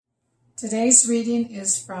Today's reading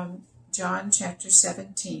is from John chapter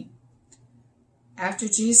 17. After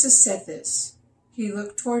Jesus said this, he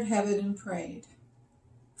looked toward heaven and prayed,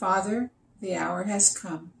 "Father, the hour has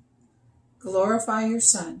come. Glorify your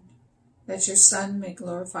Son, that your Son may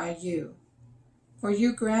glorify you. For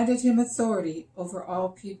you granted him authority over all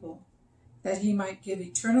people, that he might give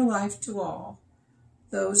eternal life to all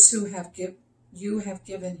those who you have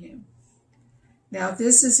given him. Now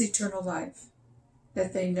this is eternal life,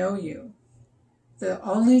 that they know you, the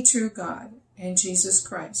only true God, and Jesus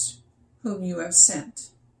Christ, whom you have sent.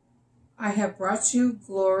 I have brought you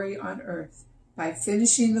glory on earth by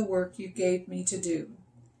finishing the work you gave me to do.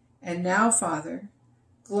 And now, Father,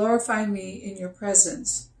 glorify me in your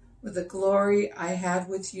presence with the glory I had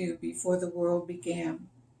with you before the world began.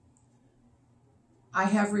 I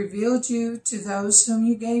have revealed you to those whom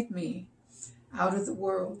you gave me out of the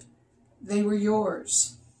world. They were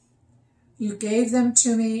yours. You gave them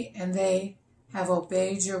to me, and they have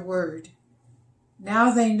obeyed your word.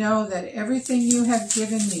 Now they know that everything you have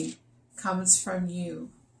given me comes from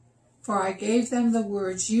you. For I gave them the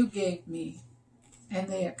words you gave me, and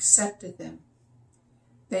they accepted them.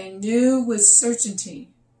 They knew with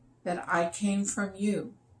certainty that I came from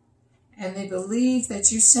you, and they believe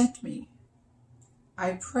that you sent me.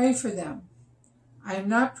 I pray for them. I am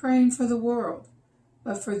not praying for the world,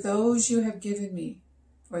 but for those you have given me,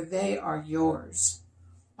 for they are yours.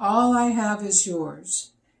 All I have is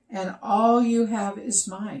yours, and all you have is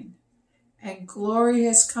mine, and glory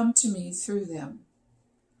has come to me through them.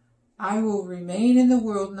 I will remain in the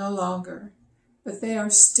world no longer, but they are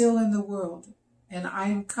still in the world, and I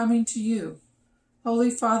am coming to you. Holy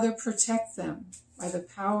Father, protect them by the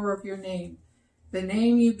power of your name, the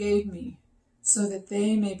name you gave me, so that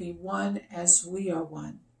they may be one as we are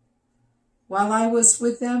one. While I was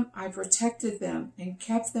with them, I protected them and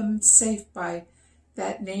kept them safe by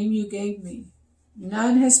that name you gave me.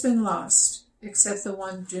 None has been lost except the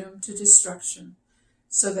one doomed to destruction,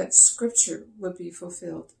 so that Scripture would be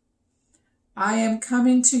fulfilled. I am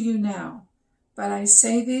coming to you now, but I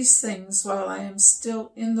say these things while I am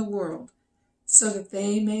still in the world, so that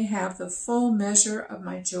they may have the full measure of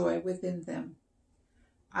my joy within them.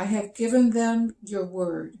 I have given them your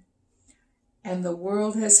word, and the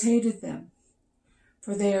world has hated them,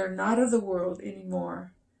 for they are not of the world any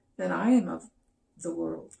more than I am of the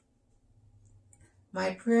world.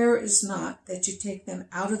 My prayer is not that you take them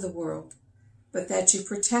out of the world, but that you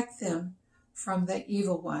protect them from the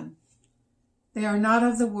evil one. They are not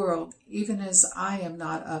of the world, even as I am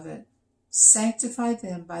not of it. Sanctify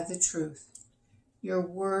them by the truth. Your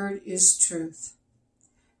word is truth.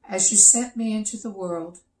 As you sent me into the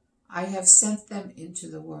world, I have sent them into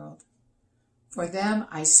the world. For them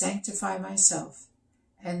I sanctify myself,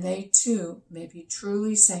 and they too may be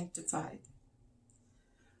truly sanctified.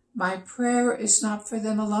 My prayer is not for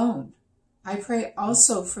them alone. I pray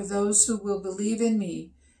also for those who will believe in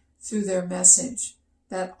me through their message,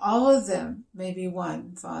 that all of them may be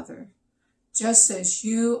one, Father, just as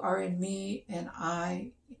you are in me and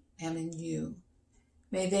I am in you.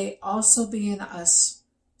 May they also be in us,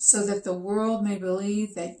 so that the world may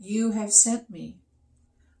believe that you have sent me.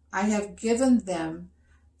 I have given them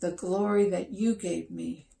the glory that you gave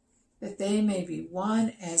me, that they may be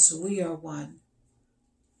one as we are one.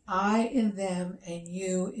 I in them and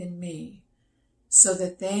you in me, so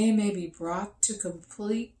that they may be brought to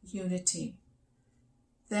complete unity.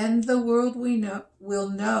 Then the world will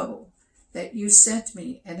know that you sent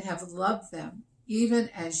me and have loved them, even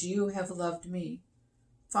as you have loved me.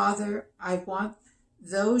 Father, I want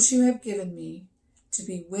those you have given me to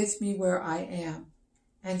be with me where I am,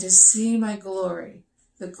 and to see my glory,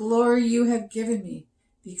 the glory you have given me,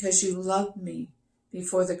 because you loved me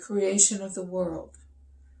before the creation of the world.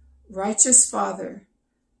 Righteous Father,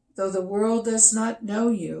 though the world does not know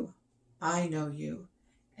you, I know you,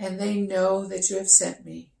 and they know that you have sent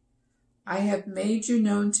me. I have made you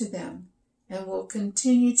known to them, and will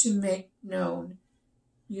continue to make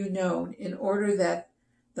you known, in order that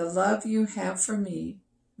the love you have for me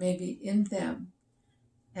may be in them,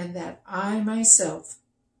 and that I myself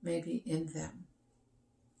may be in them.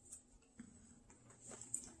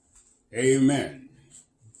 Amen.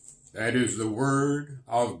 That is the word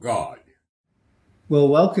of God. Well,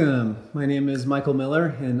 welcome. My name is Michael Miller,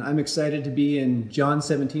 and I'm excited to be in John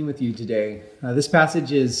 17 with you today. This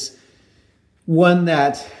passage is one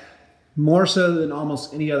that, more so than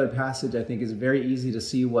almost any other passage, I think is very easy to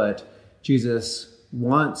see what Jesus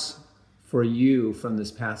wants for you from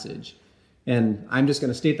this passage. And I'm just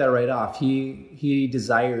going to state that right off. He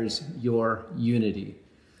desires your unity.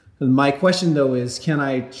 My question, though, is can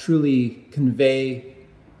I truly convey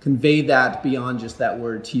convey that beyond just that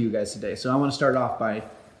word to you guys today. So I want to start off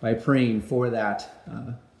by praying for that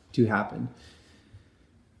to happen.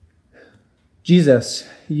 Jesus,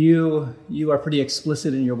 you are pretty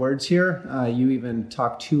explicit in your words here. You even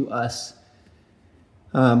talk to us.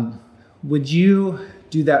 Would you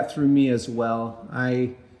do that through me as well?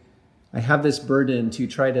 I have this burden to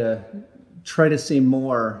try to say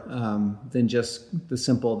more than just the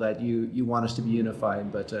simple that you want us to be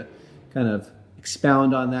unified, but to kind of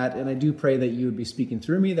expound on that. And I do pray that you would be speaking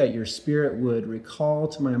through me, that your Spirit would recall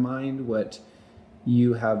to my mind what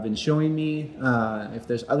you have been showing me. If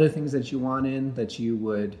there's other things that you want in, that you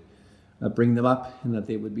would bring them up and that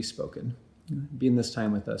they would be spoken. Be in this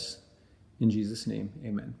time with us. In Jesus' name,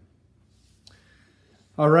 amen.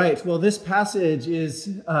 All right, well, this passage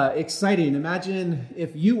is exciting. Imagine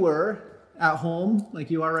if you were at home, like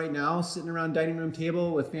you are right now, sitting around dining room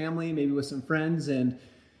table with family, maybe with some friends, and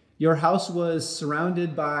your house was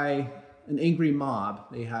surrounded by an angry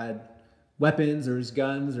mob. They had weapons, or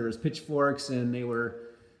guns, or pitchforks, and they were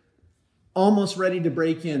almost ready to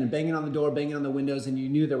break in and banging on the door, banging on the windows, and you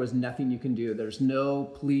knew there was nothing you can do. There's no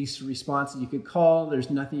police response that you could call.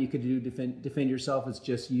 There's nothing you could do to defend yourself. It's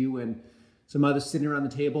just you and some others sitting around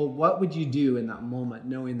the table. What would you do in that moment,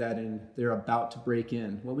 knowing that they're about to break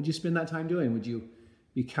in? What would you spend that time doing? Would you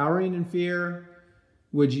be cowering in fear?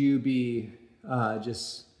 Would you be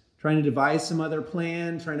just trying to devise some other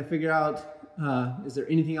plan, trying to figure out, is there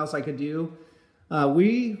anything else I could do?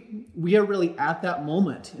 We are really at that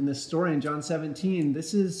moment in this story in John 17.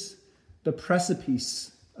 This is the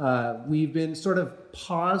precipice. We've been sort of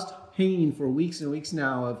paused, hanging for weeks and weeks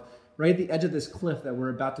now of right at the edge of this cliff that we're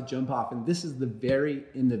about to jump off. And this is the very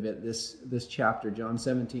end of it, this chapter, John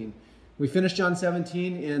 17. We finish John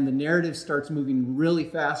 17 and the narrative starts moving really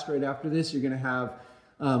fast right after this. You're going to have,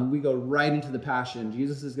 we go right into the passion.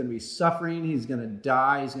 Jesus is going to be suffering. He's going to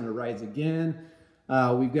die. He's going to rise again.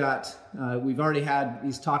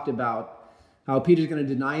 He's talked about how Peter's going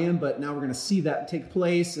to deny him, but now we're going to see that take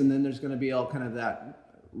place. And then there's going to be all kind of that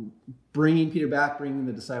bringing Peter back, bringing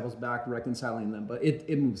the disciples back, reconciling them. But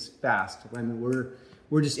it moves fast. I mean,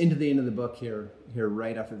 we're just into the end of the book here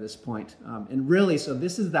right after this point. And really, so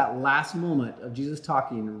this is that last moment of Jesus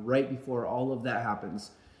talking right before all of that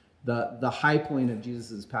happens. The high point of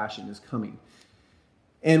Jesus' passion is coming.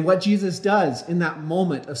 And what Jesus does in that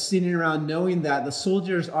moment of sitting around knowing that the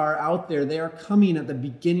soldiers are out there, they are coming at the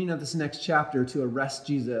beginning of this next chapter to arrest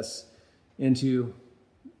Jesus and to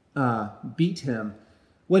beat him.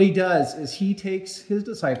 What he does is he takes his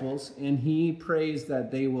disciples and he prays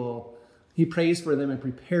he prays for them and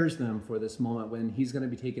prepares them for this moment when he's going to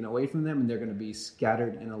be taken away from them and they're going to be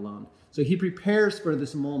scattered and alone. So he prepares for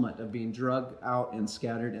this moment of being drugged out and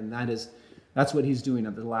scattered, and that's what he's doing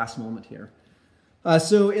at the last moment here.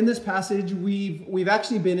 So in this passage, we've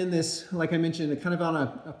actually been in this, like I mentioned, kind of on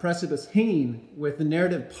a precipice, hanging with the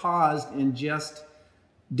narrative paused and just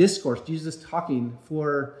discourse, Jesus talking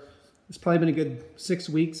for, it's probably been a good 6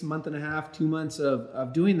 weeks, a month and a half, 2 months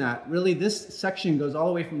of doing that. Really, this section goes all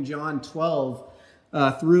the way from John 12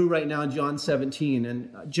 through right now John 17.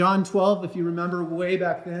 And John 12, if you remember way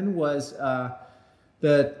back then, was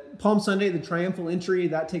the Palm Sunday, the triumphal entry,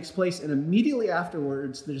 that takes place. And immediately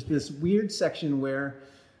afterwards, there's this weird section where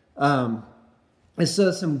it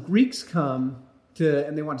says some Greeks come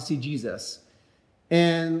and they want to see Jesus.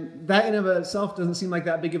 And that in of itself doesn't seem like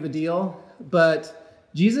that big of a deal, but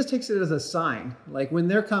Jesus takes it as a sign. Like when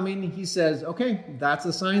they're coming, he says, okay, that's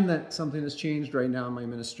a sign that something has changed right now in my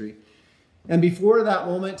ministry. And before that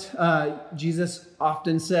moment, Jesus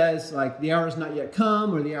often says, like, the hour has not yet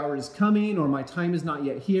come, or the hour is coming, or my time is not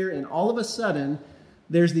yet here. And all of a sudden,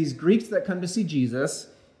 there's these Greeks that come to see Jesus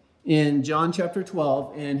in John chapter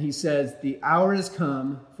 12, and he says, the hour has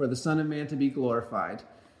come for the Son of Man to be glorified.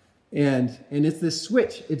 And it's this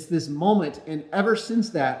switch, it's this moment. And ever since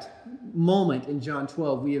that moment in John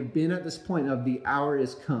 12, we have been at this point of the hour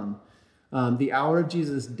is come. The hour of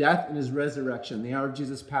Jesus' death and his resurrection, the hour of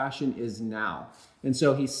Jesus' passion is now. And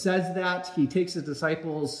so he says that. He takes his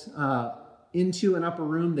disciples into an upper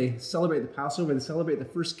room. They celebrate the Passover. They celebrate the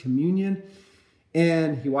first communion.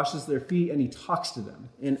 And he washes their feet and he talks to them.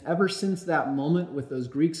 And ever since that moment with those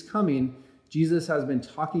Greeks coming, Jesus has been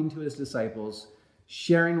talking to his disciples,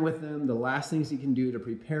 sharing with them the last things he can do to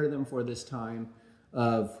prepare them for this time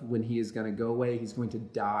of when he is going to go away. He's going to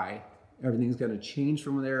die. Everything's going to change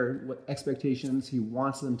from their expectations. He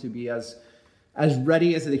wants them to be as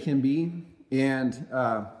ready as they can be. And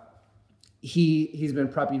he's been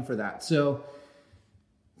prepping for that. So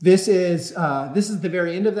this is the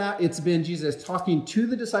very end of that. It's been Jesus talking to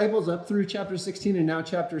the disciples up through chapter 16, and now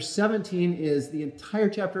chapter 17 is the entire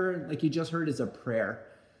chapter, like you just heard, is a prayer.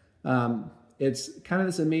 It's kind of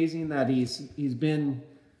this amazing that he's been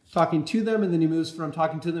talking to them, and then he moves from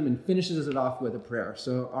talking to them and finishes it off with a prayer.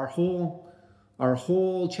 So our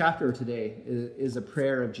whole chapter today is a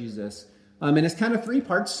prayer of Jesus. And it's kind of three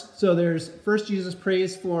parts. So there's first Jesus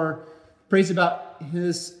prays about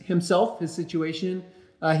himself, his situation.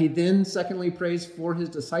 He then secondly prays for his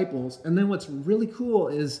disciples. And then what's really cool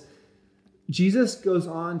is Jesus goes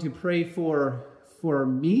on to pray for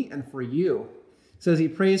me and for you. It says he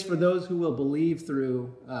prays for those who will believe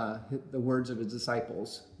through the words of his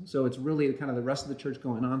disciples. So it's really kind of the rest of the church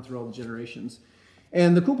going on through all the generations.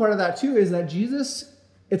 And the cool part of that too is that Jesus,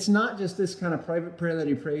 it's not just this kind of private prayer that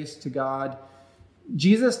he prays to God.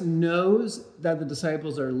 Jesus knows that the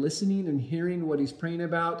disciples are listening and hearing what he's praying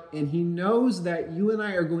about, and he knows that you and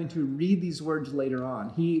I are going to read these words later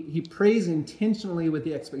on. He prays intentionally with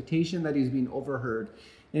the expectation that he's being overheard.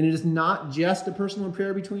 And it is not just a personal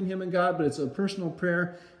prayer between him and God, but it's a personal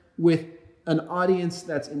prayer with an audience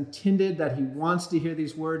that's intended, that he wants to hear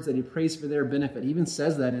these words, that he prays for their benefit. He even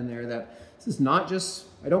says that in there, that this is not just,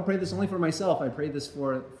 I don't pray this only for myself, I pray this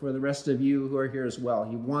for the rest of you who are here as well.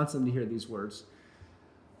 He wants them to hear these words.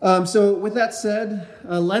 So with that said,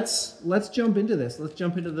 let's jump into this. Let's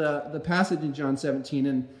jump into the passage in John 17.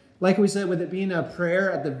 And like we said, with it being a prayer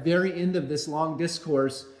at the very end of this long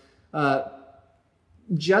discourse,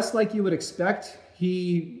 just like you would expect,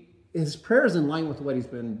 his prayer is in line with what he's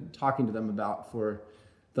been talking to them about for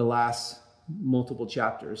the last multiple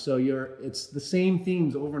chapters. So it's the same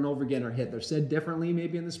themes over and over again are hit. They're said differently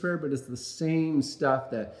maybe in this prayer, but it's the same stuff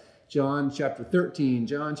that John chapter 13,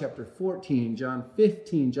 John chapter 14, John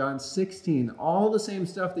 15, John 16, all the same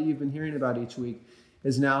stuff that you've been hearing about each week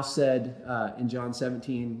is now said in John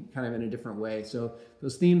 17, kind of in a different way. So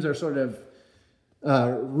those themes are sort of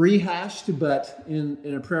rehashed, but in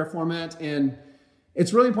a prayer format. And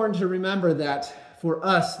it's really important to remember that for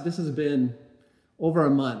us, this has been over a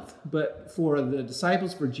month. But for the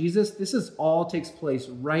disciples, for Jesus, this all takes place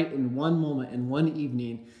right in one moment, in one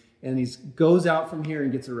evening. And he goes out from here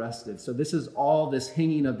and gets arrested. So this is all this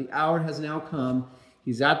hanging of the hour has now come.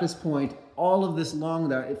 He's at this point. All of this long,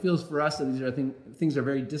 that it feels for us that these are things are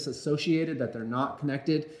very disassociated, that they're not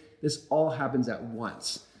connected. This all happens at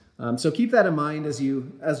once. So keep that in mind as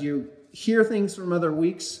you hear things from other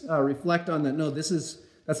weeks. Reflect on that. No,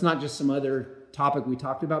 that's not just some other topic we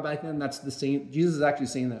talked about back then. That's the same. Jesus is actually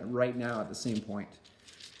saying that right now at the same point.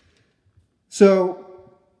 So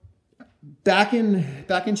back in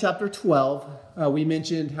chapter 12, we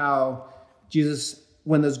mentioned how Jesus,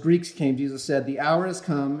 when those Greeks came, Jesus said, "The hour has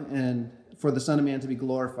come and for the Son of Man to be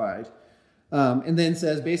glorified." And then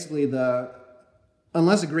says basically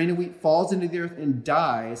unless a grain of wheat falls into the earth and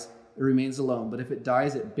dies, it remains alone. But if it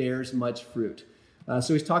dies, it bears much fruit.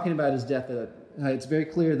 So he's talking about his death. It's very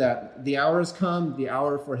clear that the hour has come, the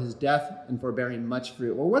hour for his death and for bearing much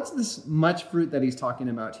fruit. Well, what's this much fruit that he's talking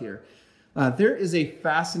about here? There is a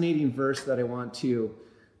fascinating verse that I want to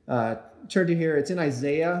turn to here. It's in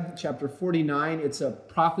Isaiah chapter 49. It's a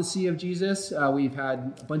prophecy of Jesus. We've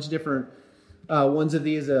had a bunch of different ones of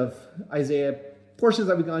these of Isaiah portions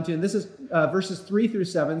that we've gone to. And this is verses 3 through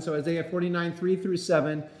 7. So Isaiah 49, 3 through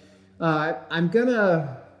 7. I'm going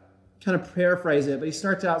to kind of paraphrase it, but he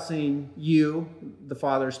starts out saying, "You, the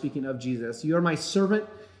Father, speaking of Jesus, you are my servant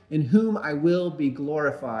in whom I will be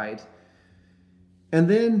glorified." And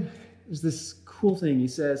then there's this cool thing. He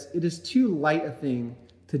says, "It is too light a thing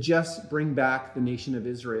to just bring back the nation of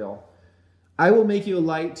Israel. I will make you a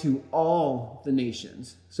light to all the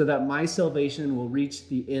nations so that my salvation will reach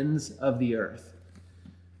the ends of the earth."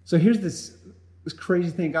 So here's this crazy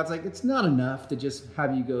thing. God's like, it's not enough to just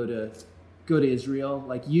have you go to Israel.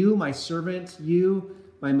 Like you, my servant, you,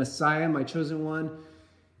 my Messiah, my chosen one,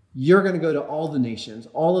 you're going to go to all the nations.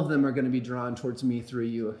 All of them are going to be drawn towards me through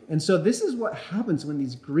you. And so this is what happens when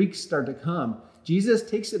these Greeks start to come. Jesus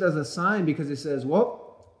takes it as a sign because he says,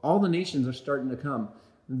 well, all the nations are starting to come.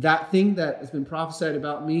 That thing that has been prophesied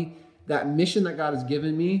about me, that mission that God has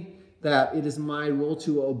given me, that it is my role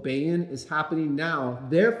to obey in, is happening now.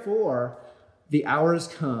 Therefore, the hour has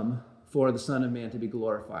come for the Son of Man to be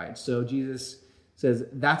glorified. So Jesus says,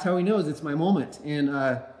 that's how he knows it's my moment.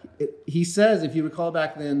 And he says, if you recall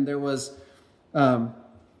back then, there was,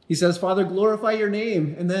 he says, "Father, glorify your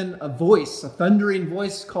name." And then a thundering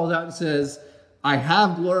voice calls out and says, "I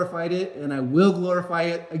have glorified it and I will glorify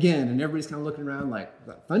it again." And everybody's kind of looking around like, was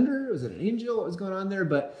that thunder? Was it an angel? What was going on there?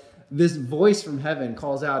 But this voice from heaven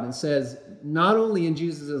calls out and says, not only in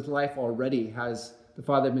Jesus' life already has the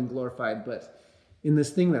Father been glorified, but in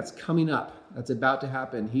this thing that's coming up, that's about to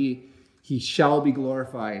happen, he shall be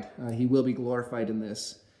glorified. He will be glorified in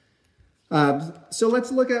this. So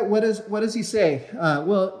let's look at what does he say?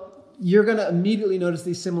 Well, you're going to immediately notice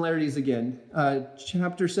these similarities again.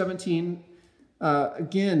 Chapter 17,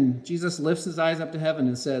 again, Jesus lifts his eyes up to heaven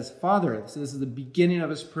and says, Father, so this is the beginning of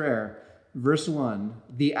his prayer. Verse 1,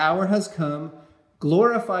 the hour has come,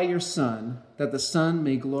 glorify your Son, that the Son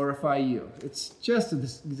may glorify you. It's just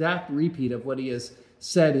this exact repeat of what he has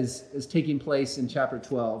said is taking place in chapter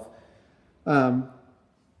 12. And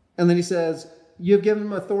then he says, you have given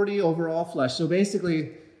him authority over all flesh. So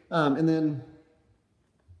basically, and then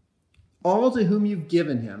all to whom you've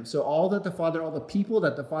given him. So all that the Father, all the people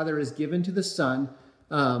that the Father has given to the Son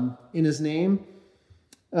in his name,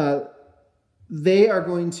 they are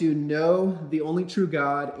going to know the only true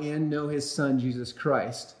God and know his Son, Jesus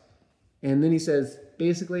Christ. And then he says,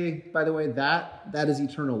 basically, by the way, that is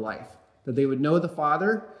eternal life. That they would know the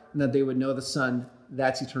Father and that they would know the Son.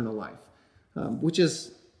 That's eternal life, which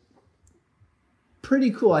is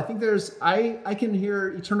pretty cool. I think I can hear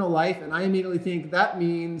eternal life and I immediately think that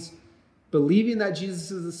means believing that Jesus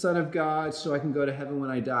is the Son of God so I can go to heaven when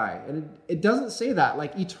I die. And it doesn't say that.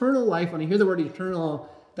 Like eternal life, when I hear the word eternal,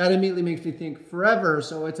 that immediately makes me think forever.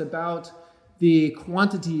 So it's about the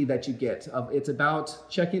quantity that you get. It's about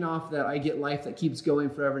checking off that I get life that keeps going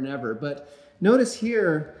forever and ever. But notice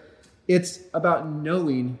here, it's about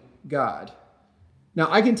knowing God. Now,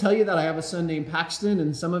 I can tell you that I have a son named Paxton,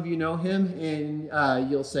 and some of you know him, and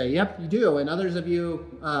you'll say, yep, you do. And others of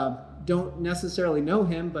you don't necessarily know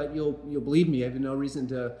him, but you'll believe me. I have no reason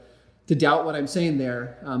to doubt what I'm saying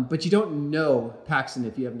there. But you don't know Paxton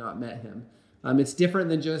if you have not met him. It's different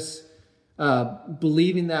than just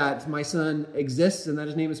believing that my son exists and that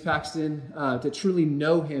his name is Paxton. To truly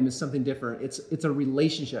know him is something different. It's a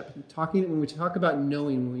relationship. When we talk about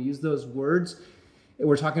knowing, when we use those words,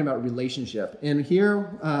 we're talking about relationship. And here,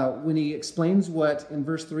 when he explains in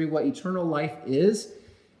verse 3, what eternal life is,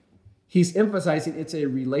 he's emphasizing it's a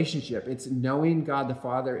relationship. It's knowing God the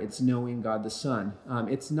Father. It's knowing God the Son.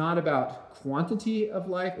 It's not about quantity of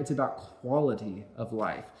life. It's about quality of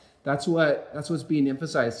life. That's what's being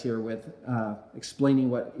emphasized here with explaining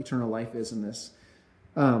what eternal life is in this.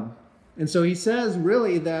 And so he says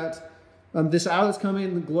really that this hour is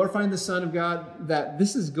coming, glorifying the Son of God, that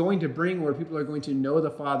this is going to bring where people are going to know the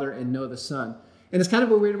Father and know the Son. And it's kind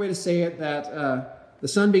of a weird way to say it, that the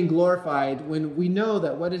Son being glorified, when we know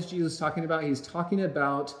that what is Jesus talking about? He's talking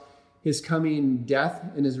about his coming death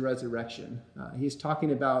and his resurrection. He's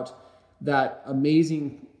talking about that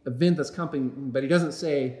amazing event that's coming, but he doesn't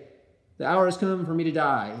say, the hour has come for me to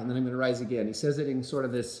die, and then I'm going to rise again. He says it in sort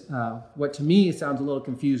of this, what to me sounds a little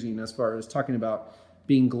confusing as far as talking about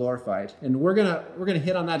being glorified. And we're gonna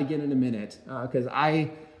hit on that again in a minute, because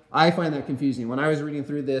I find that confusing. When I was reading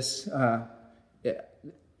through this,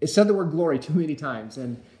 it said the word glory too many times,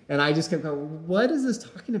 and I just kept going, what is this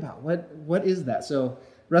talking about? What is that? So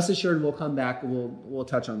rest assured, we'll come back and we'll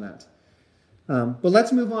touch on that. But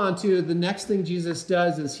let's move on to the next thing Jesus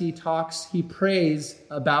does is he prays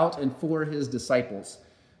about and for his disciples.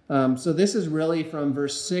 So this is really from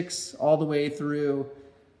verse 6 all the way through,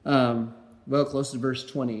 close to verse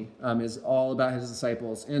 20, is all about his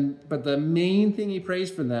disciples. But the main thing he prays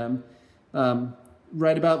for them,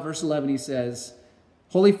 right about verse 11, he says,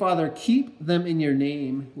 Holy Father, keep them in your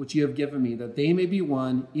name, which you have given me, that they may be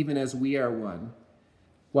one, even as we are one.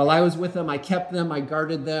 While I was with them, I kept them, I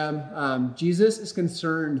guarded them. Jesus is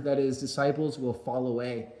concerned that his disciples will fall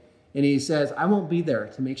away. And he says, I won't be there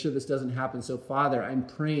to make sure this doesn't happen. So Father, I'm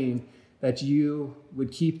praying that you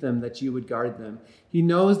would keep them, that you would guard them. He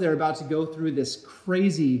knows they're about to go through this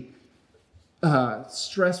crazy,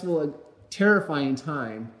 stressful, terrifying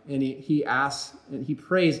time. And he asks, and he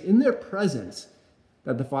prays in their presence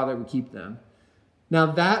that the Father would keep them. Now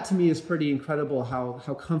that to me is pretty incredible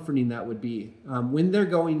how comforting that would be. When they're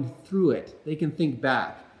going through it, they can think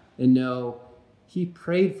back and know, he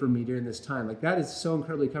prayed for me during this time. Like that is so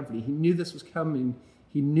incredibly comforting. He knew this was coming.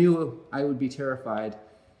 He knew I would be terrified.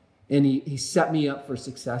 And he set me up for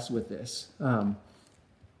success with this.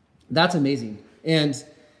 That's amazing. And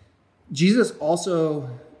Jesus also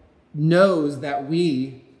knows that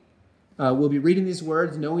we will be reading these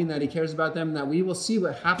words, knowing that he cares about them, and that we will see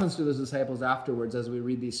what happens to those disciples afterwards as we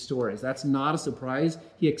read these stories. That's not a surprise.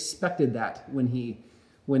 He expected that when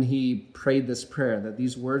he prayed this prayer, that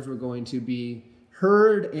these words were going to be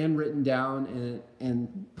heard and written down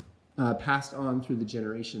and passed on through the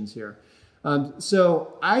generations here.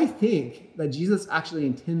 So I think that Jesus actually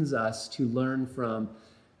intends us to learn from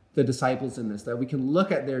the disciples in this, that we can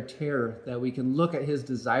look at their terror, that we can look at his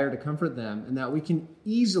desire to comfort them, and that we can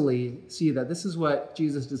easily see that this is what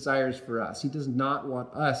Jesus desires for us. He does not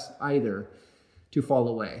want us either to fall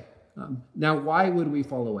away. Now, why would we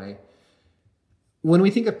fall away? When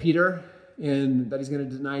we think of Peter and that he's going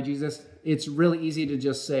to deny Jesus, it's really easy to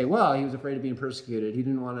just say, well, he was afraid of being persecuted. He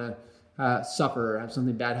didn't want to suffer or have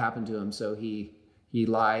something bad happen to him, so he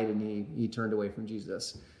lied and he turned away from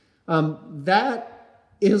Jesus. That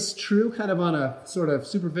is true kind of on a sort of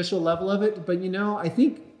superficial level of it, but I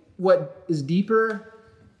think what is deeper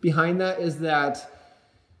behind that is that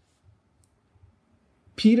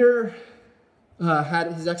Peter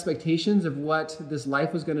had his expectations of what this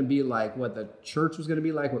life was going to be like, what the church was going to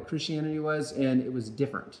be like, what Christianity was, and it was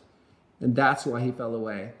different. And that's why he fell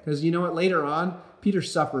away. Because you know what? Later on, Peter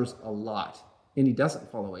suffers a lot, and he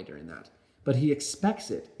doesn't fall away during that. But he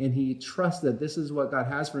expects it, and he trusts that this is what God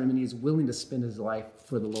has for him, and he's willing to spend his life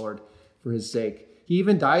for the Lord, for his sake. He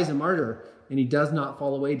even dies a martyr, and he does not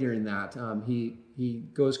fall away during that. He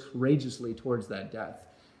goes courageously towards that death.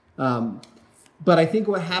 But I think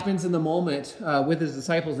what happens in the moment with his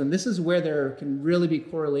disciples, and this is where there can really be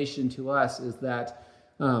correlation to us, is that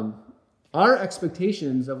our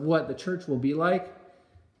expectations of what the church will be like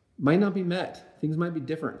might not be met. Things might be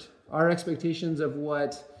different. Our expectations of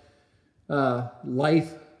what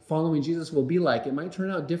life following Jesus will be like, it might turn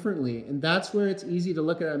out differently. And that's where it's easy to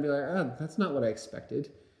look at it and be like, that's not what I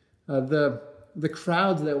expected. The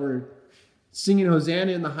crowds that were singing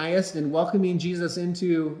Hosanna in the highest and welcoming Jesus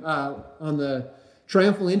into on the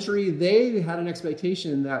triumphal entry, they had an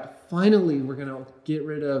expectation that finally we're going to get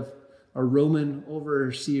rid of our Roman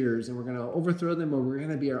overseers and we're going to overthrow them, or we're going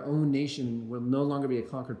to be our own nation and we'll no longer be a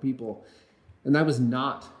conquered people. And that was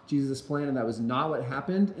not Jesus' plan, and that was not what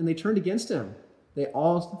happened, and they turned against him. They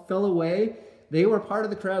all fell away. They were part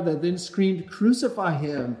of the crowd that then screamed, "Crucify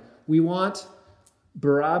him. We want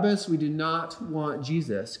Barabbas, we do not want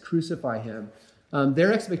Jesus. Crucify him."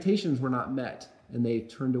 Their expectations were not met, and they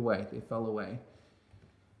turned away. They fell away.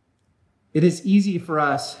 It is easy for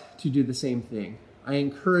us to do the same thing. I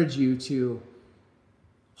encourage you to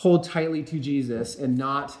hold tightly to Jesus and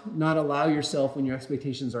not allow yourself, when your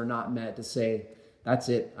expectations are not met, to say, that's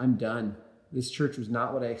it, I'm done. This church was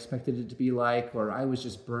not what I expected it to be like, or I was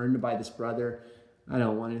just burned by this brother. I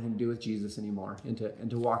don't want anything to do with Jesus anymore, and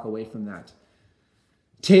to walk away from that.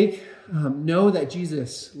 Know that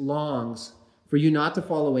Jesus longs for you not to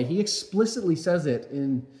fall away. He explicitly says it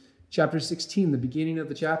in chapter 16, the beginning of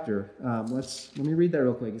the chapter. Let me read that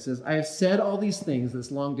real quick. It says, "I have said all these things,"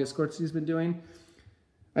 this long discourse he's been doing.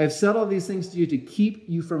 "I have said all these things to you to keep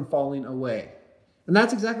you from falling away." And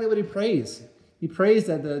that's exactly what he prays. He prays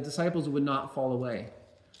that the disciples would not fall away.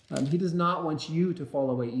 He does not want you to fall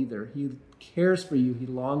away either. He cares for you. He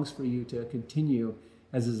longs for you to continue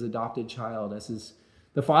as his adopted child,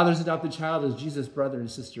 the Father's adopted child, as Jesus' brother and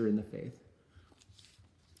sister in the faith.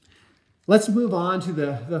 Let's move on to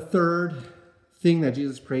the third thing that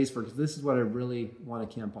Jesus prays for, because this is what I really want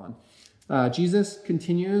to camp on. Jesus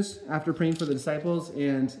continues after praying for the disciples,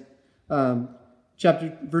 and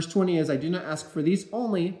verse 20 is, "I do not ask for these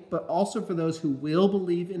only, but also for those who will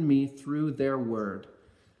believe in me through their word."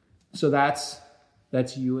 So that's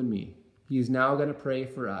you and me. He's now going to pray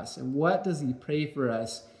for us. And what does he pray for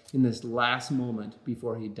us in this last moment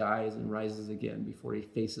before he dies and rises again, before he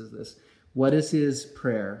faces this? What is his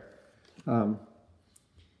prayer?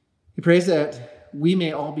 He prays that we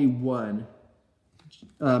may all be one.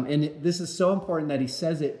 And this is so important that he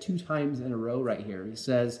says it 2 times in a row right here. He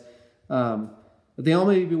says, that they all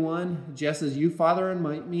may be one, just as you, Father,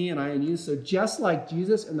 and me, and I and you. So just like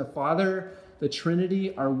Jesus and the Father, the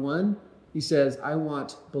Trinity, are one, he says, I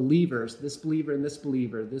want believers, this believer and this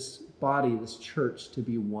believer, this body, this church, to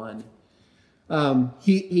be one.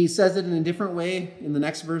 He says it in a different way in the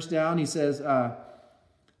next verse down. He says,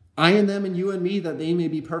 I and them and you and me, that they may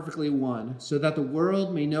be perfectly one, so that the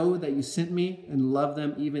world may know that you sent me and love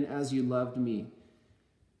them even as you loved me.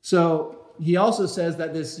 So he also says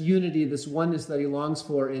that this unity, this oneness that he longs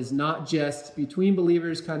for, is not just between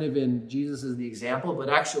believers, kind of in Jesus as the example, but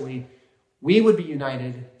actually we would be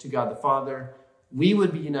united to God the Father. We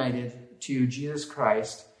would be united to Jesus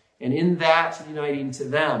Christ. And in that uniting to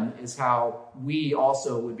them is how we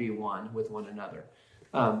also would be one with one another.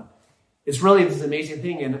 It's really this amazing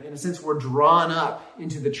thing. And in a sense, we're drawn up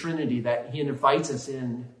into the Trinity, that he invites us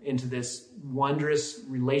into this wondrous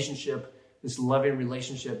relationship, this loving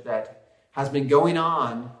relationship that has been going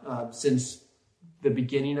on since the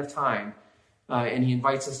beginning of time. And he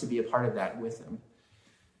invites us to be a part of that with him.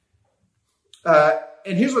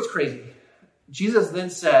 And here's what's crazy. Jesus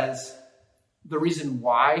then says the reason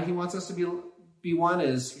why he wants us to be one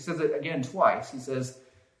is, he says it again twice. He says,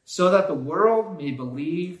 so that the world may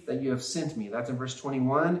believe that you have sent me. That's in verse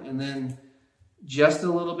 21. And then just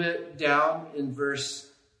a little bit down in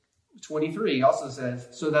verse 23, he also says,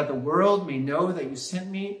 so that the world may know that you sent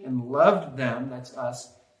me and loved them, that's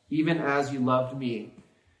us, even as you loved me.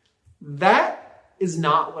 That is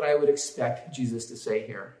not what I would expect Jesus to say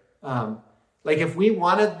here. Like if we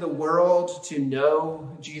wanted the world to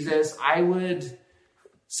know Jesus, I would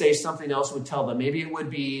say something else would tell them. Maybe it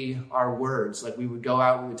would be our words, like we would go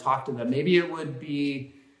out and we would talk to them. Maybe it would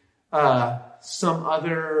be some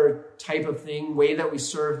other type of thing, way that we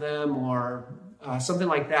serve them or something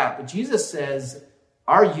like that. But Jesus says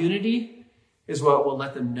our unity is what will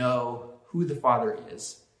let them know who the Father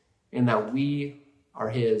is and that we are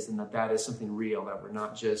his and that is something real, that we're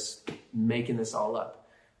not just making this all up.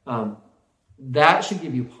 That should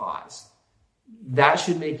give you pause. That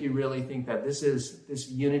should make you really think that this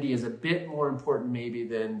unity is a bit more important maybe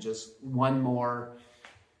than just one more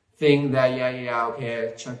thing that,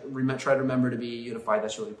 okay, try to remember to be unified.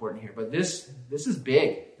 That's really important here. But this is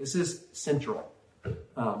big. This is central.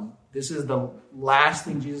 This is the last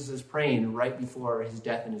thing Jesus is praying right before his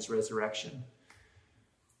death and his resurrection.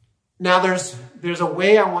 Now, there's a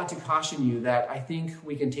way I want to caution you that I think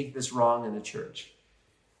we can take this wrong in the church.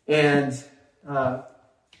 And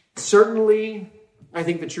certainly, I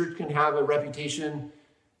think the church can have a reputation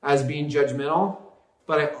as being judgmental,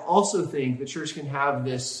 but I also think the church can have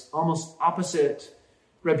this almost opposite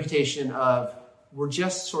reputation of we're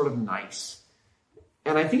just sort of nice.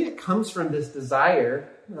 And I think it comes from this desire,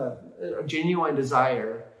 a genuine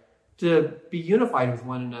desire, to be unified with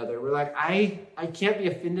one another. We're like, I can't be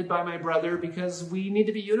offended by my brother because we need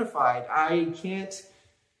to be unified. I can't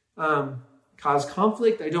cause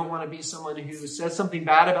conflict. I don't want to be someone who says something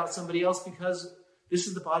bad about somebody else because this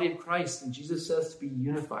is the body of Christ, and Jesus says to be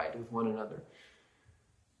unified with one another.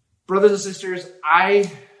 Brothers and sisters, I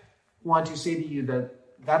want to say to you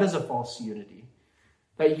that is a false unity.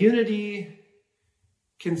 That unity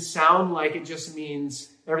can sound like it just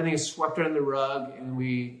means everything is swept under the rug and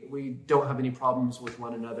we don't have any problems with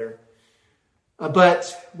one another.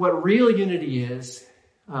 But what real unity is,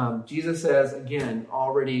 Jesus has, again,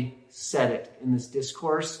 already said it in this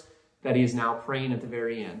discourse that he is now praying at the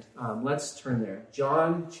very end. Let's turn there.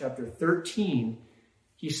 John chapter 13,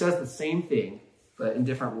 he says the same thing, but in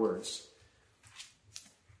different words.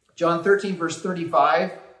 John 13, verse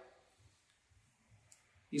 35,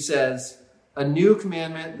 he says, a new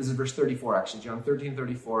commandment, this is verse 34 actually, John 13,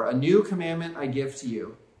 34, a new commandment I give to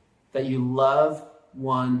you, that you love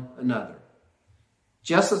one another.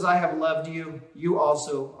 Just as I have loved you, you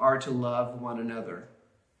also are to love one another.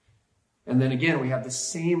 And then again, we have the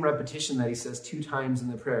same repetition that he says 2 times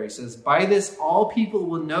in the prayer. He says, by this all people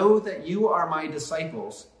will know that you are my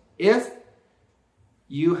disciples, if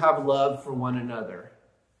you have love for one another.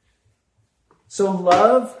 So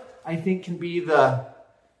love, I think, can be the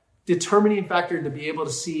determining factor to be able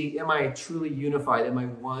to see, am I truly unified? Am I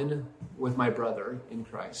one with my brother in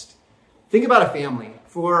Christ? Think about a family.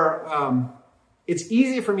 It's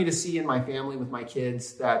easy for me to see in my family with my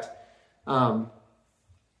kids that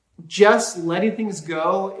just letting things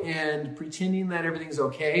go and pretending that everything's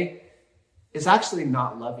okay is actually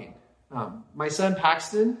not loving. My son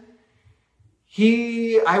Paxton,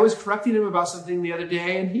 I was correcting him about something the other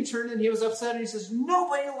day, and he turned and he was upset, and he says,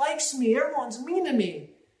 nobody likes me. Everyone's mean to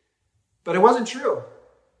me. But it wasn't true.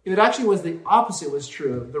 It actually was the opposite was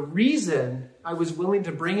true. The reason I was willing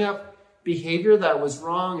to bring up behavior that was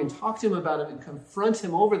wrong and talk to him about it and confront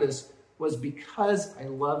him over this was because I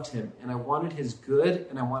loved him and I wanted his good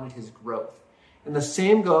and I wanted his growth. And the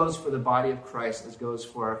same goes for the body of Christ as goes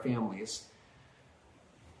for our families.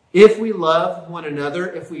 If we love one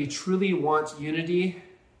another, if we truly want unity,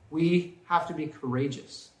 we have to be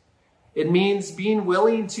courageous. It means being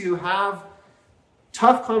willing to have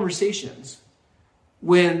tough conversations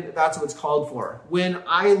when that's what it's called for. When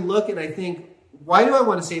I look and I think, why do I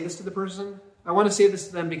want to say this to the person? I want to say this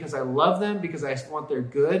to them because I love them, because I want their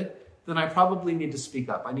good. Then I probably need to speak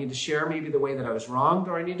up. I need to share maybe the way that I was wronged,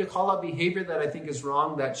 or I need to call out behavior that I think is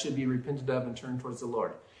wrong that should be repented of and turned towards the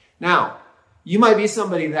Lord. Now, you might be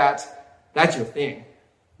somebody that's your thing.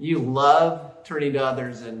 You love turning to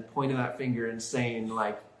others and pointing that finger and saying,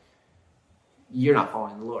 like, you're not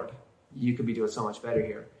following the Lord. You could be doing so much better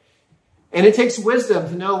here. And it takes wisdom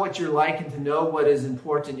to know what you're like and to know what is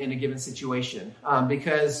important in a given situation,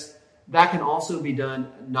 because that can also be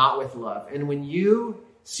done not with love. And when you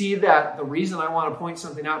see that the reason I want to point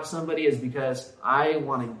something out to somebody is because I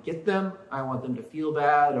want to get them, I want them to feel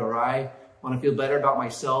bad, or I want to feel better about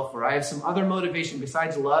myself, or I have some other motivation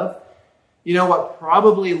besides love, you know what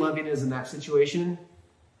probably loving is in that situation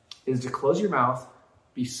is to close your mouth,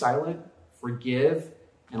 be silent, forgive,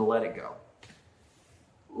 and let it go.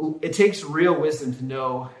 It takes real wisdom to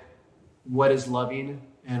know what is loving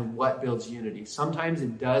and what builds unity. Sometimes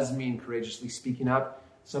it does mean courageously speaking up.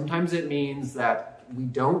 Sometimes it means that we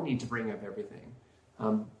don't need to bring up everything.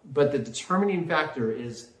 But the determining factor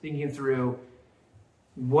is thinking through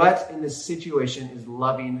what in this situation is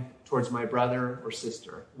loving towards my brother or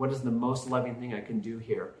sister. What is the most loving thing I can do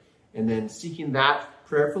here? And then seeking that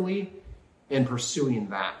prayerfully and pursuing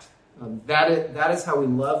that. That is how we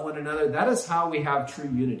love one another. That is how we have true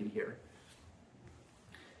unity here.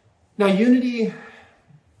 Now, unity,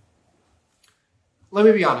 let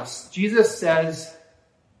me be honest. Jesus says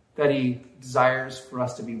that he desires for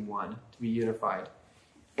us to be one, to be unified.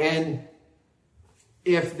 And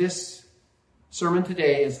if this sermon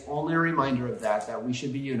today is only a reminder of that we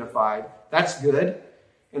should be unified, that's good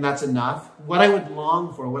and that's enough. What I would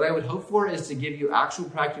long for, what I would hope for, is to give you actual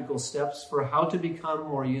practical steps for how to become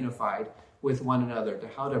more unified with one another, to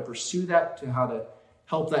how to pursue that, to how to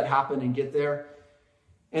help that happen and get there.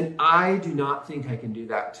 And I do not think I can do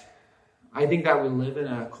that. I think that we live in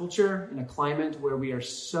a culture, in a climate where we are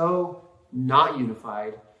so not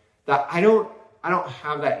unified that I don't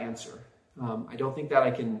have that answer. I don't think that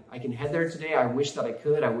I can head there today. I wish that I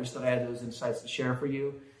could. I wish that I had those insights to share for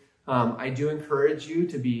you. I do encourage you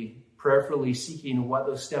to be prayerfully seeking what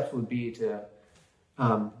those steps would be to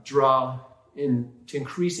draw in, to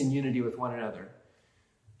increase in unity with one another.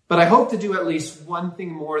 But I hope to do at least one thing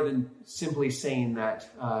more than simply saying that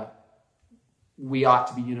we ought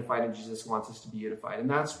to be unified and Jesus wants us to be unified. And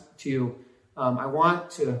that's to, I want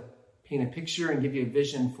to paint a picture and give you a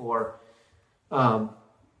vision for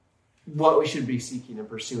what we should be seeking and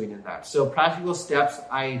pursuing in that. So practical steps,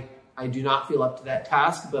 I do not feel up to that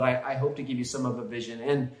task, but I hope to give you some of a vision.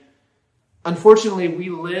 And unfortunately, we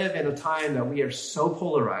live in a time that we are so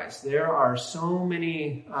polarized. There are so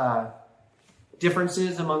many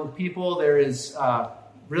differences among people. There is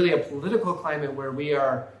really a political climate where we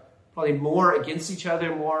are probably more against each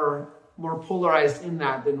other, more polarized in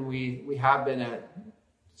that than we have been at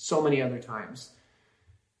so many other times.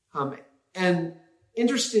 And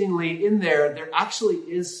interestingly, in there actually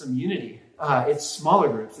is some unity. It's smaller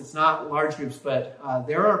groups. It's not large groups, but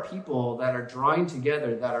there are people that are drawing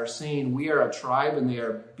together that are saying we are a tribe and they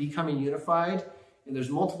are becoming unified. And there's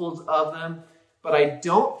multiples of them. But I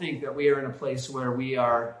don't think that we are in a place where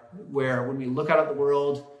when we look out at the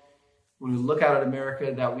world, when we look out at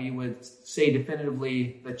America, that we would say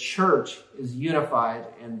definitively the church is unified.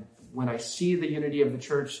 And when I see the unity of the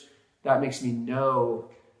church, that makes me know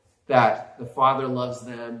that the Father loves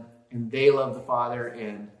them and they love the Father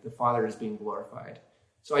and the Father is being glorified.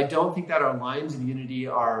 So I don't think that our lines of unity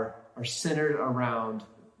are centered around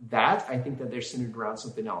that. I think that they're centered around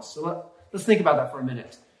something else. So let's think about that for a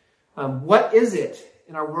minute. What is it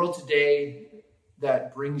in our world today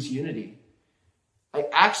that brings unity? I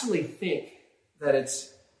actually think that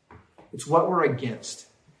it's what we're against.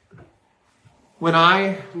 When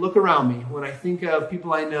I look around me, when I think of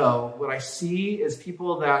people I know, what I see is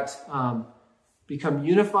people that become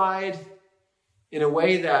unified in a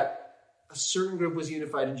way that a certain group was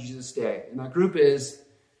unified in Jesus' day. And that group is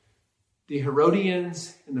the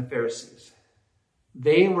Herodians and the Pharisees.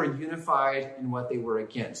 They were unified in what they were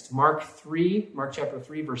against. Mark chapter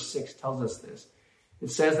 3, verse 6 tells us this. It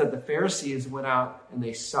says that the Pharisees went out and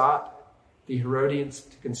they sought the Herodians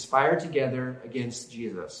to conspire together against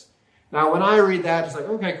Jesus. Now, when I read that, it's like,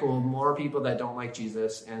 okay, cool. More people that don't like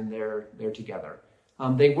Jesus and they're together.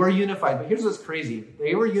 They were unified, but here's what's crazy.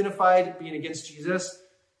 They were unified being against Jesus,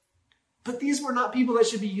 but these were not people that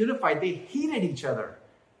should be unified. They hated each other.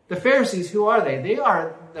 The Pharisees, who are they? They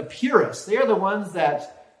are the purists. They are the ones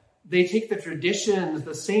that they take the traditions,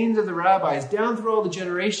 the sayings of the rabbis down through all the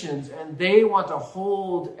generations, and they want to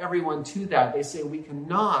hold everyone to that. They say we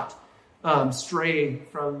cannot stray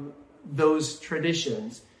from those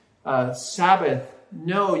traditions. Sabbath,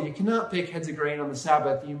 no, you cannot pick heads of grain on the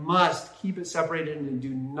Sabbath. You must keep it separated and do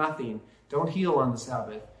nothing. Don't heal on the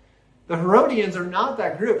Sabbath. The Herodians are not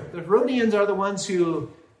that group. The Herodians are the ones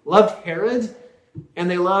who loved Herod, and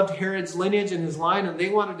they loved Herod's lineage and his line, and they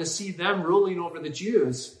wanted to see them ruling over the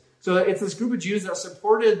Jews. So it's this group of Jews that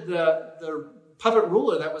supported the puppet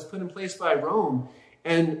ruler that was put in place by Rome.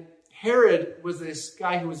 And Herod was this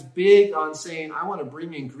guy who was big on saying, I want to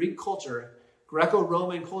bring in Greek culture,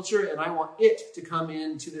 Greco-Roman culture, and I want it to come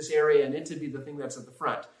into this area and it to be the thing that's at the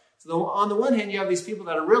front. So on the one hand, you have these people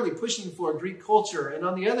that are really pushing for Greek culture. And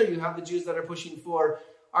on the other, you have the Jews that are pushing for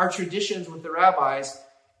our traditions with the rabbis.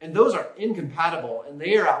 And those are incompatible. And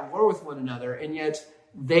they are at war with one another. And yet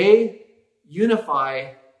they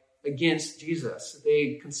unify against Jesus.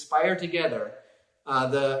 They conspire together.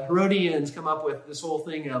 The Herodians come up with this whole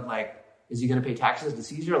thing of like, is he going to pay taxes to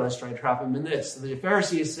Caesar? Let's try to trap him in this. So the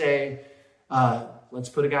Pharisees say, Let's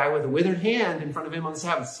put a guy with a withered hand in front of him on the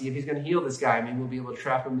Sabbath, see if he's going to heal this guy. Maybe we'll be able to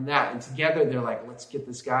trap him in that. And together they're like, let's get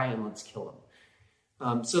this guy and let's kill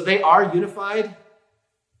him. So they are unified,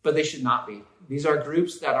 but they should not be. These are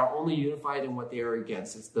groups that are only unified in what they are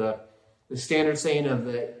against. It's the standard saying of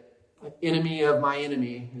the enemy of my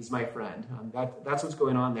enemy is my friend. That's what's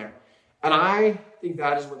going on there. And I think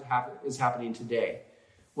that is what is happening today.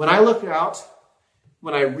 When I look out,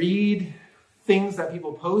 when I read things that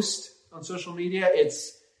people post on social media,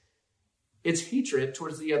 it's hatred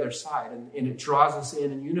towards the other side, and it draws us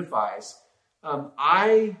in and unifies.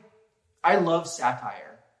 I love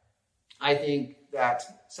satire. I think that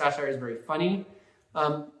satire is very funny.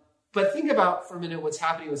 But think about for a minute what's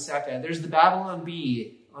happening with satire. There's the Babylon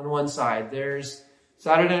Bee on one side. There's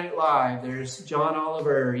Saturday Night Live. There's John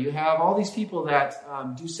Oliver. You have all these people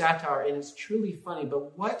that do satire, and it's truly funny.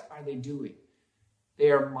 But what are they doing?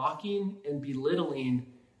 They are mocking and belittling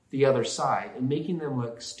the other side and making them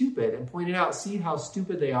look stupid and pointing out, see how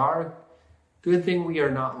stupid they are? Good thing we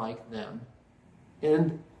are not like them.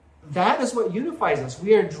 And that is what unifies us.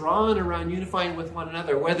 We are drawn around unifying with one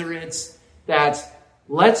another, whether it's that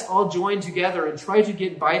let's all join together and try to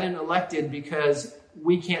get Biden elected because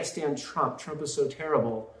we can't stand Trump. Trump is so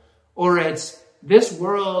terrible. Or it's this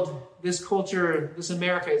world, this culture, this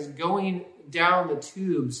America is going down the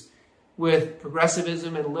tubes with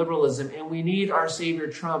progressivism and liberalism, and we need our Savior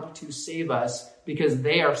Trump to save us because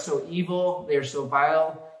they are so evil, they are so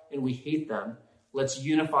vile, and we hate them. Let's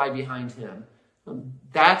unify behind him.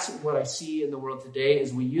 That's what I see in the world today,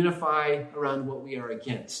 is we unify around what we are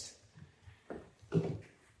against.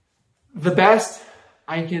 The best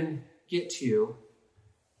I can get to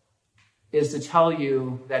is to tell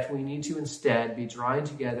you that we need to instead be drawing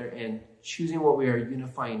together and choosing what we are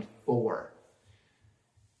unifying for.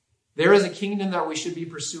 There is a kingdom that we should be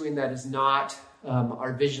pursuing that is not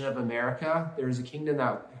our vision of America. There is a kingdom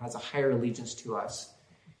that has a higher allegiance to us.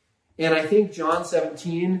 And I think John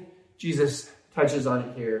 17, Jesus touches on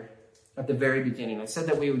it here at the very beginning. I said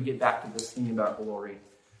that we would get back to this thing about glory.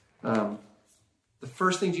 The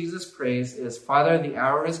first thing Jesus prays is, Father, the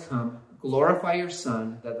hour has come. Glorify your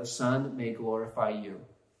Son, that the Son may glorify you.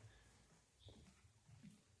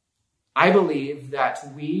 I believe that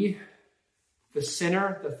the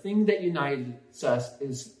sinner, the thing that unites us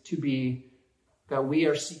is to be that we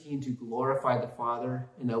are seeking to glorify the Father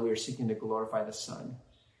and that we are seeking to glorify the Son.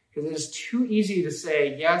 Because it is too easy to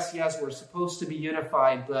say, yes, we're supposed to be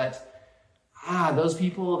unified, but those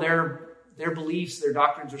people, their beliefs, their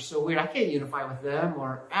doctrines are so weird. I can't unify with them.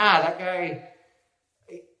 Or, that guy,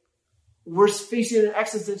 we're facing an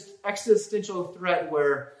existential threat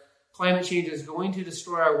where climate change is going to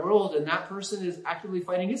destroy our world, and that person is actively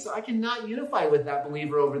fighting against it. I cannot unify with that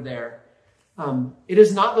believer over there. It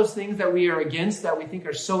is not those things that we are against that we think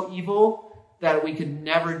are so evil that we could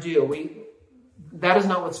never do. That is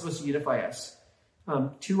not what's supposed to unify us.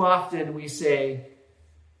 Too often we say,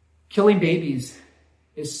 killing babies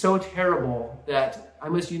is so terrible that I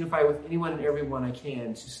must unify with anyone and everyone I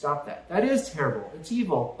can to stop that. That is terrible. It's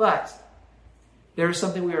evil. But there is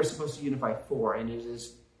something we are supposed to unify for, and it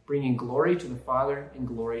is bringing glory to the Father and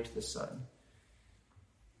glory to the Son.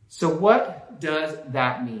 So what does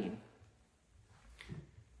that mean?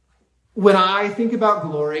 When I think about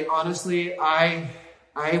glory, honestly, I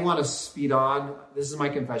want to speed on. This is my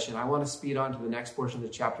confession. I want to speed on to the next portion of the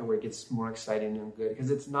chapter where it gets more exciting and good,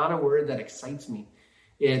 because it's not a word that excites me.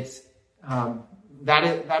 That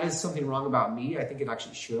is something wrong about me. I think it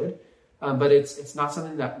actually should. But it's not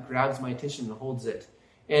something that grabs my attention and holds it.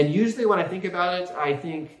 And usually when I think about it, I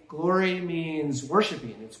think glory means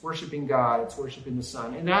worshiping. It's worshiping God. It's worshiping the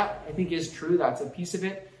Son. And that, I think, is true. That's a piece of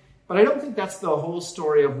it. But I don't think that's the whole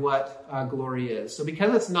story of what glory is. So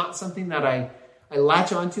because it's not something that I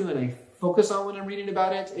latch onto and I focus on when I'm reading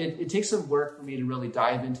about it, it takes some work for me to really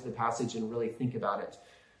dive into the passage and really think about it.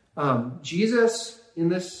 Jesus, in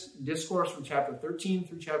this discourse from chapter 13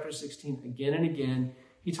 through chapter 16, again and again,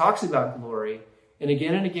 he talks about glory. And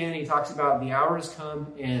again, he talks about the hour has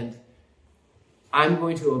come and I'm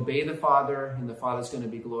going to obey the Father and the Father's going to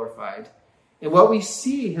be glorified. And what we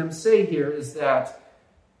see him say here is that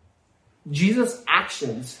Jesus'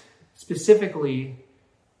 actions, specifically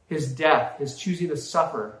his death, his choosing to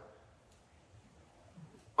suffer,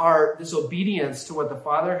 are this obedience to what the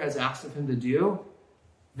Father has asked of him to do.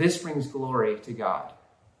 This brings glory to God.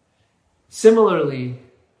 Similarly,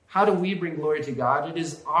 how do we bring glory to God? It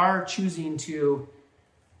is our choosing to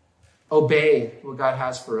obey what God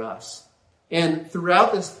has for us. And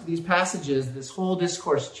throughout these passages, this whole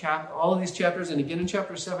discourse, all of these chapters, and again in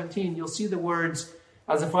chapter 17, you'll see the words,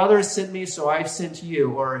 as the Father has sent me, so I've sent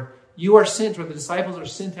you, or you are sent, or the disciples are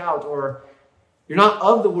sent out, or You're not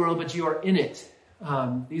of the world, but you are in it.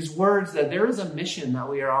 These words that there is a mission that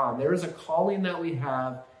we are on. There is a calling that we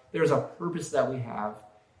have. There is a purpose that we have.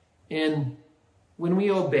 And when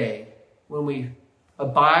we obey, when we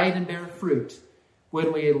abide and bear fruit,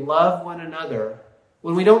 when we love one another,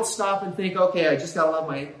 when we don't stop and think, okay, I just got to love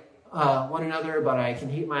my one another, but I can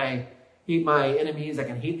hate my enemies, I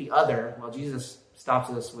can hate the other. Well, Jesus stops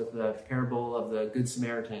us with the parable of the Good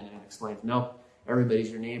Samaritan and explains, no,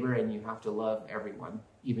 everybody's your neighbor and you have to love everyone,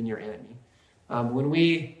 even your enemy. When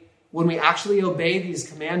we actually obey these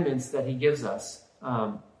commandments that he gives us,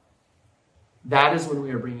 that is when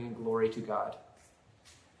we are bringing glory to God.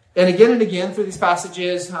 And again through these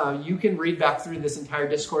passages, you can read back through this entire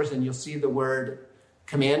discourse and you'll see the word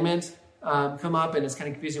commandment come up, and it's kind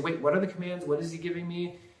of confusing. Wait, what are the commands? What is he giving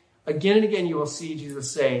me? Again and again, you will see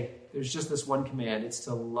Jesus say, there's just this one command. It's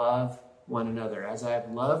to love one another. As I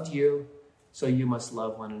have loved you, so you must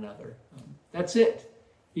love one another. That's it.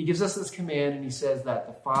 He gives us this command, and he says that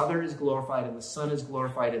the Father is glorified and the Son is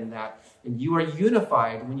glorified in that. And you are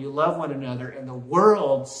unified when you love one another, and the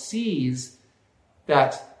world sees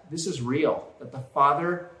that this is real, that the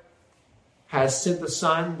Father has sent the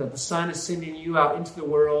Son, that the Son is sending you out into the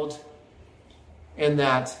world, and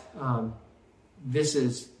that this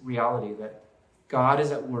is reality, that God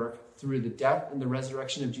is at work through the death and the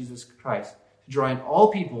resurrection of Jesus Christ to draw in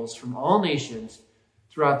all peoples from all nations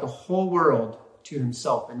throughout the whole world to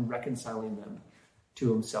himself and reconciling them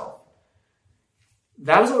to himself.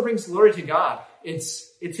 That is what brings glory to God.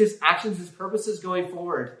 It's his actions, his purposes going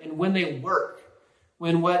forward. And when they work,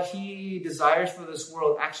 when what he desires for this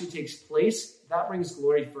world actually takes place, that brings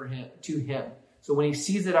glory to him. So when he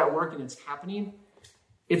sees it at work and it's happening,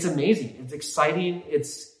 it's amazing. It's exciting.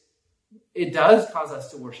 It does cause us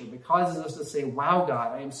to worship. It causes us to say, wow,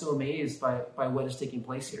 God, I am so amazed by what is taking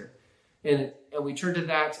place here. And we turn to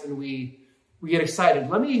that and we get excited.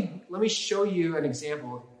 Let me show you an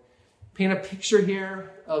example. Paint a picture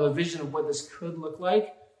here of a vision of what this could look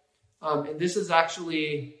like. And this is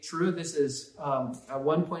actually true. This is, at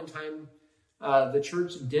one point in time, the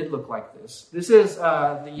church did look like this. This is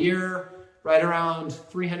the year right around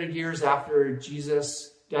 300 years after Jesus'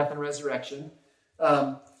 death and resurrection.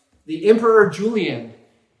 The Emperor Julian,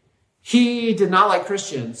 he did not like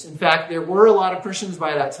Christians. In fact, there were a lot of Christians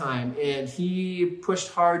by that time, and he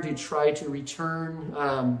pushed hard to try to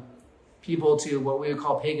return people to what we would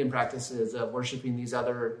call pagan practices of worshiping these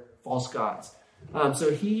other false gods.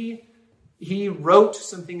 So he wrote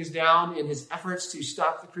some things down in his efforts to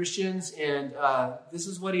stop the Christians, and this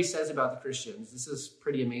is what he says about the Christians. This is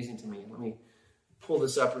pretty amazing to me. Let me pull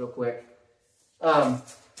this up real quick.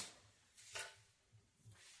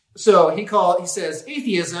 So he says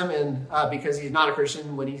atheism, and because he's not a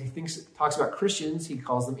Christian, when he talks about Christians, he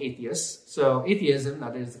calls them atheists. So atheism,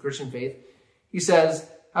 that is the Christian faith, he says,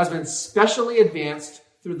 has been specially advanced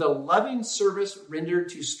through the loving service rendered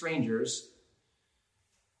to strangers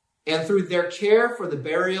and through their care for the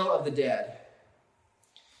burial of the dead.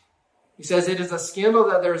 He says it is a scandal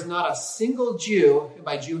that there is not a single Jew, and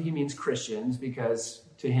by Jew he means Christians, because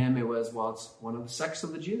to him it was, well, it's one of the sects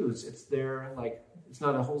of the Jews. It's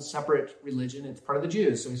not a whole separate religion. It's part of the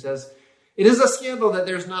Jews. So he says, it is a scandal that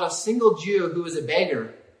there's not a single Jew who is a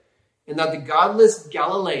beggar, and that the godless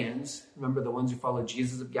Galileans, remember the ones who followed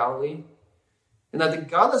Jesus of Galilee, and that the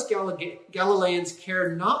godless Galileans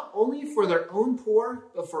care not only for their own poor,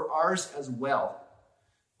 but for ours as well,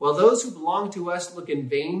 while those who belong to us look in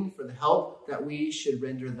vain for the help that we should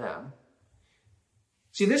render them.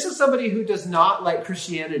 See, this is somebody who does not like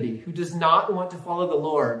Christianity, who does not want to follow the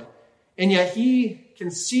Lord, and yet he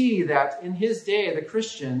can see that in his day, the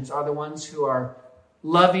Christians are the ones who are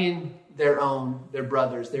loving their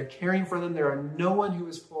brothers. They're caring for them. There are no one who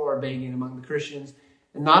is poor or begging among the Christians.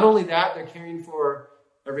 And not only that, they're caring for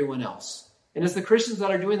everyone else. And it's the Christians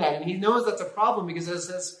that are doing that. And he knows that's a problem because it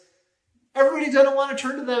says, everybody doesn't want to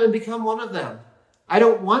turn to them and become one of them. I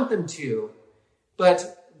don't want them to.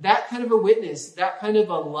 But that kind of a witness, that kind of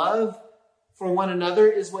a love for one another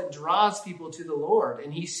is what draws people to the Lord.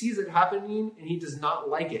 And he sees it happening and he does not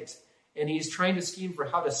like it. And he's trying to scheme for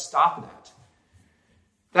how to stop that.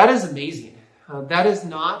 That is amazing. That is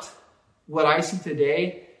not what I see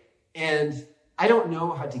today. And I don't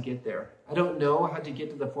know how to get there. I don't know how to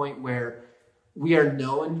get to the point where we are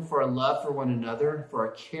known for a love for one another, for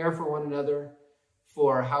a care for one another,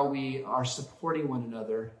 for how we are supporting one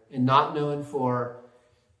another, and not known for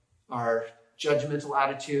our judgmental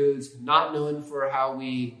attitudes, not known for how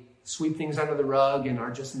we sweep things under the rug and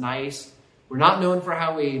are just nice. We're not known for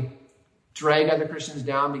how we drag other Christians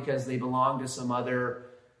down because they belong to some other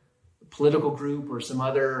political group or some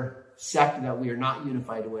other sect that we are not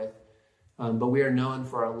unified with. but we are known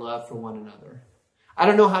for our love for one another. I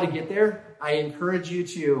don't know how to get there. I encourage you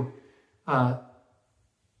to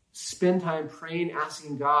spend time praying,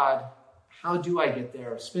 asking God, how do I get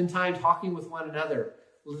there? Spend time talking with one another.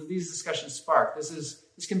 These discussions spark.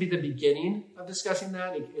 This can be the beginning of discussing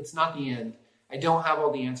that. It's not the end. I don't have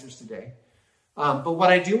all the answers today. But what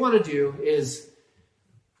I do want to do is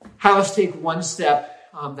have us take one step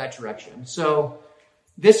that direction. So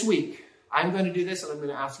this week, I'm going to do this, and I'm going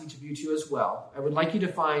to ask each of you to as well. I would like you to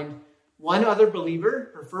find one other believer,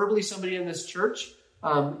 preferably somebody in this church.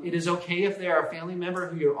 It is okay if they're a family member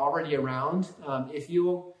who you're already around. If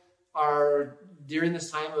you are, during this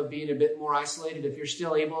time of being a bit more isolated, if you're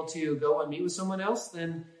still able to go and meet with someone else,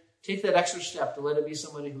 then take that extra step to let it be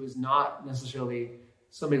someone who is not necessarily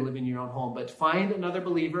somebody living in your own home. But find another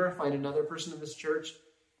believer, find another person in this church,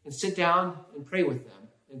 and sit down and pray with them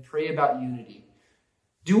and pray about unity.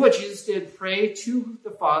 Do what Jesus did, pray to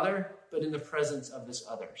the Father, but in the presence of this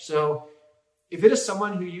other. So if it is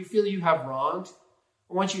someone who you feel you have wronged,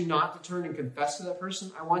 I want you not to turn and confess to that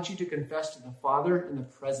person. I want you to confess to the Father in the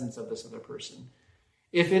presence of this other person.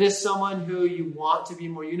 If it is someone who you want to be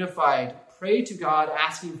more unified, pray to God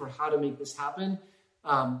asking for how to make this happen.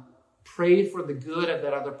 Pray for the good of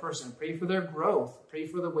that other person. Pray for their growth. Pray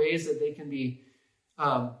for the ways that they can be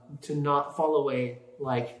to not fall away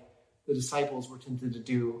like the disciples were tempted to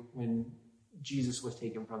do when Jesus was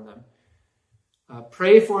taken from them.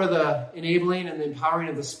 Pray for the enabling and the empowering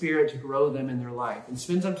of the Spirit to grow them in their life. And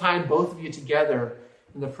spend some time, both of you together,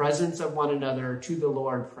 in the presence of one another, to the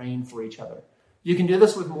Lord, praying for each other. You can do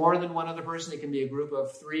this with more than one other person. It can be a group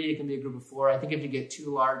of 3. It can be a group of 4. I think if you get too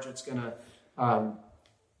large, it's going to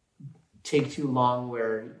take too long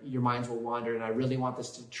where your minds will wander. And I really want this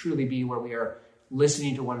to truly be where we are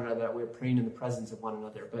listening to one another, that we're praying in the presence of one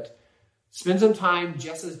another. But spend some time,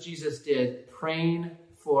 just as Jesus did, praying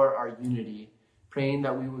for our unity, praying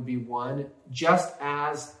that we would be one, just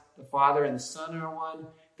as the Father and the Son are one,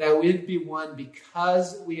 that we would be one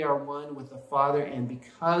because we are one with the Father and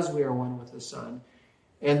because we are one with the Son,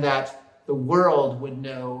 and that the world would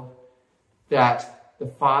know that the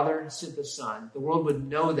Father sent the Son. The world would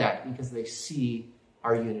know that because they see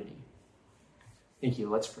our unity. Thank you.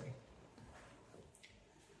 Let's pray.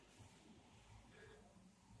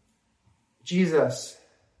 Jesus,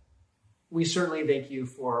 we certainly thank you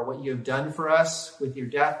for what you have done for us with your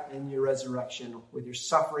death and your resurrection, with your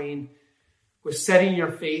suffering, with setting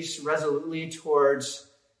your face resolutely towards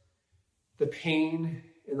the pain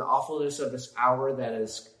and the awfulness of this hour that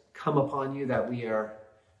has come upon you, that we are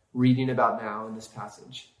reading about now in this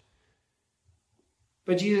passage.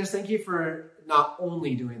 But Jesus, thank you for not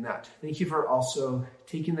only doing that. Thank you for also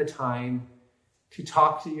taking the time to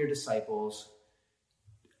talk to your disciples,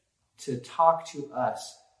 to talk to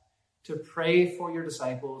us, to pray for your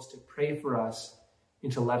disciples, to pray for us,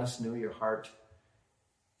 and to let us know your heart.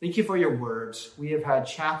 Thank you for your words. We have had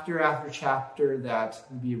chapter after chapter that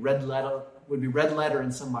would be red letter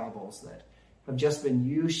in some Bibles, that have just been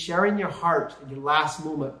you sharing your heart at your last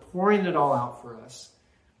moment, pouring it all out for us.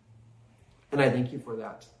 And I thank you for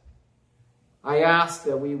that. I ask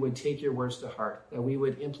that we would take your words to heart, that we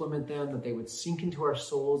would implement them, that they would sink into our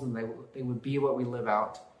souls, and they would be what we live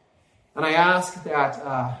out. And I ask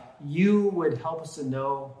that you would help us to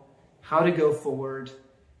know how to go forward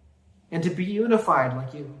and to be unified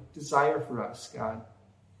like you desire for us, God.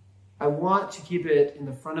 I want to keep it in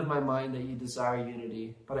the front of my mind that you desire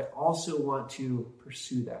unity, but I also want to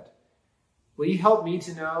pursue that. Will you help me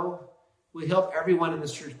to know? Will you help everyone in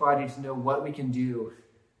this church body to know what we can do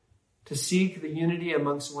to seek the unity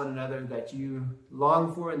amongst one another that you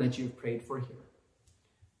long for and that you've prayed for here?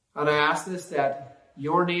 And I ask this, that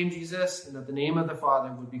your name, Jesus, and that the name of the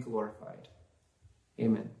Father would be glorified.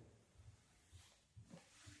 Amen.